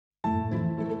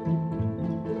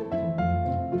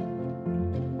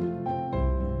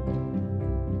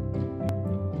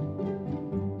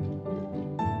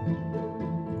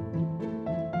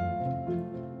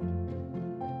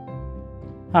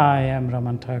Hi, I'm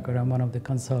Raman Thakur. I'm one of the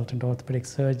consultant orthopedic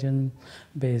surgeons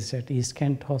based at East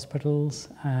Kent Hospitals,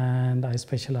 and I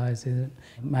specialize in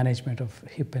management of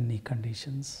hip and knee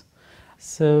conditions.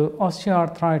 So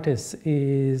osteoarthritis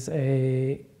is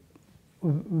a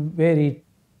varied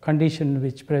condition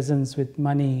which presents with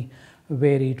many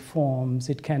varied forms.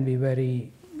 It can be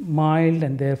very mild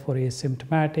and therefore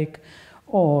asymptomatic,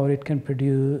 or it can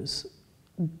produce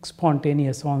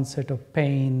spontaneous onset of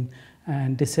pain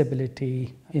and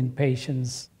disability in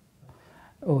patients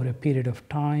over a period of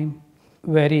time.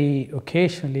 Very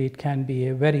occasionally, it can be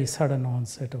a very sudden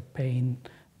onset of pain,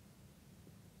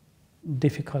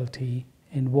 difficulty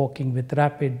in walking with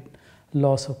rapid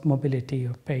loss of mobility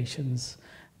of patients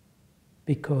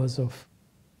because of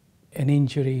an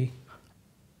injury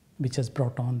which has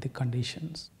brought on the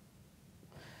conditions.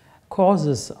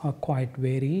 Causes are quite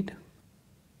varied.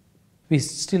 We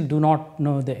still do not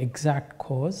know the exact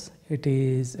cause. It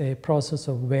is a process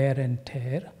of wear and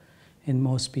tear in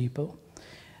most people.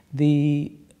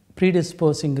 The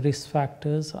predisposing risk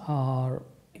factors are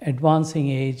advancing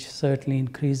age certainly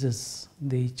increases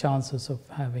the chances of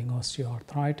having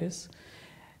osteoarthritis.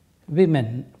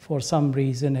 Women, for some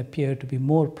reason, appear to be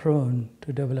more prone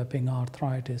to developing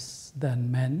arthritis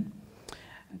than men.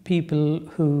 People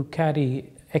who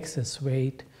carry excess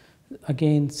weight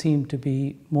again seem to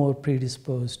be more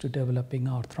predisposed to developing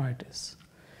arthritis.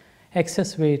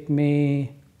 Excess weight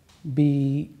may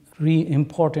be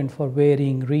important for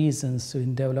varying reasons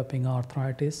in developing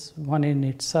arthritis. One in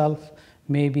itself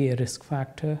may be a risk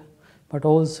factor, but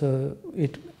also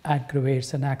it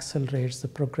aggravates and accelerates the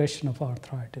progression of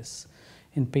arthritis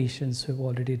in patients who have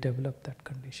already developed that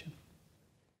condition.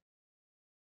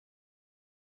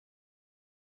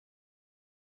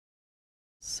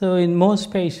 So in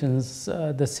most patients,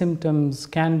 the symptoms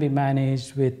can be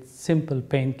managed with simple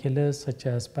painkillers such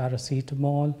as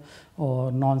paracetamol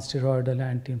or non-steroidal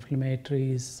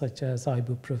anti-inflammatories such as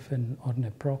ibuprofen or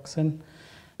naproxen.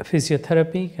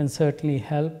 Physiotherapy can certainly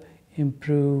help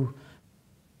improve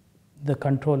the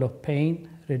control of pain,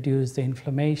 reduce the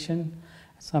inflammation.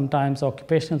 Sometimes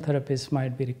occupational therapists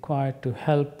might be required to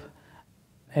help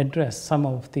address some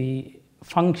of the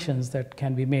functions that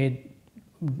can be made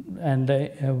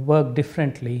and work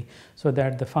differently so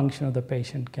that the function of the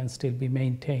patient can still be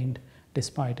maintained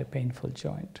despite a painful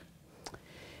joint.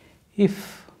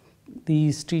 If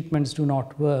these treatments do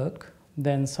not work,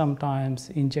 then sometimes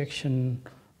injection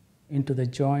into the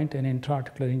joint, an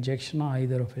intra-articular injection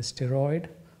either of a steroid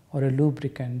or a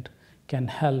lubricant, can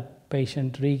help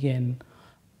patient regain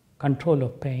control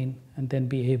of pain and then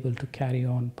be able to carry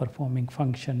on performing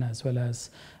function as well as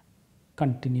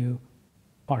continue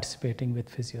participating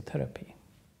with physiotherapy.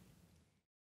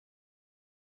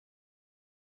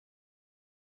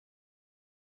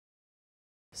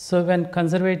 So when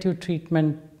conservative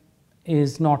treatment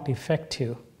is not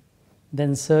effective,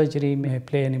 then surgery may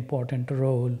play an important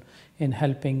role in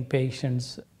helping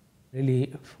patients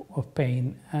relieve of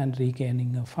pain and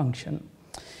regaining of function.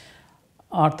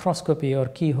 Arthroscopy or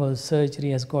keyhole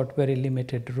surgery has got very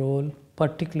limited role,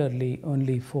 particularly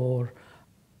only for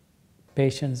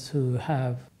patients who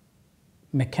have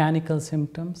mechanical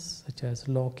symptoms such as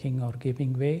locking or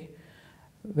giving way,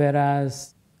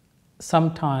 whereas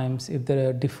sometimes if there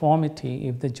are deformity,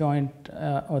 if the joint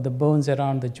or the bones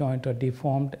around the joint are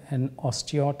deformed, an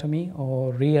osteotomy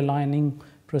or realigning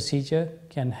procedure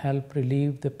can help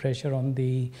relieve the pressure on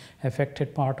the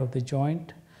affected part of the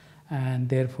joint and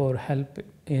therefore help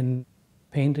in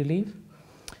pain relief.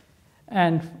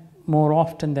 And more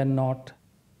often than not,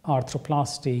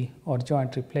 arthroplasty or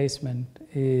joint replacement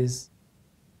is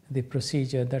the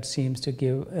procedure that seems to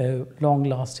give a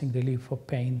long-lasting relief of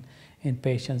pain in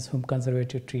patients whom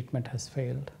conservative treatment has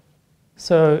failed.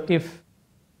 So if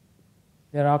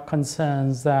there are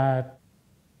concerns that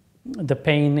the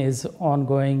pain is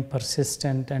ongoing,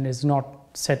 persistent, and is not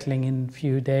settling in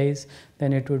few days,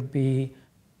 then it would be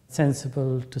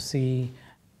sensible to see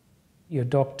your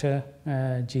doctor,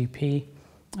 GP,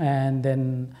 and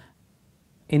then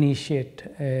initiate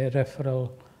a referral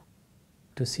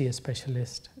to see a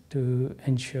specialist to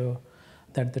ensure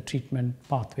that the treatment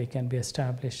pathway can be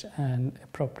established and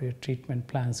appropriate treatment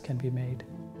plans can be made.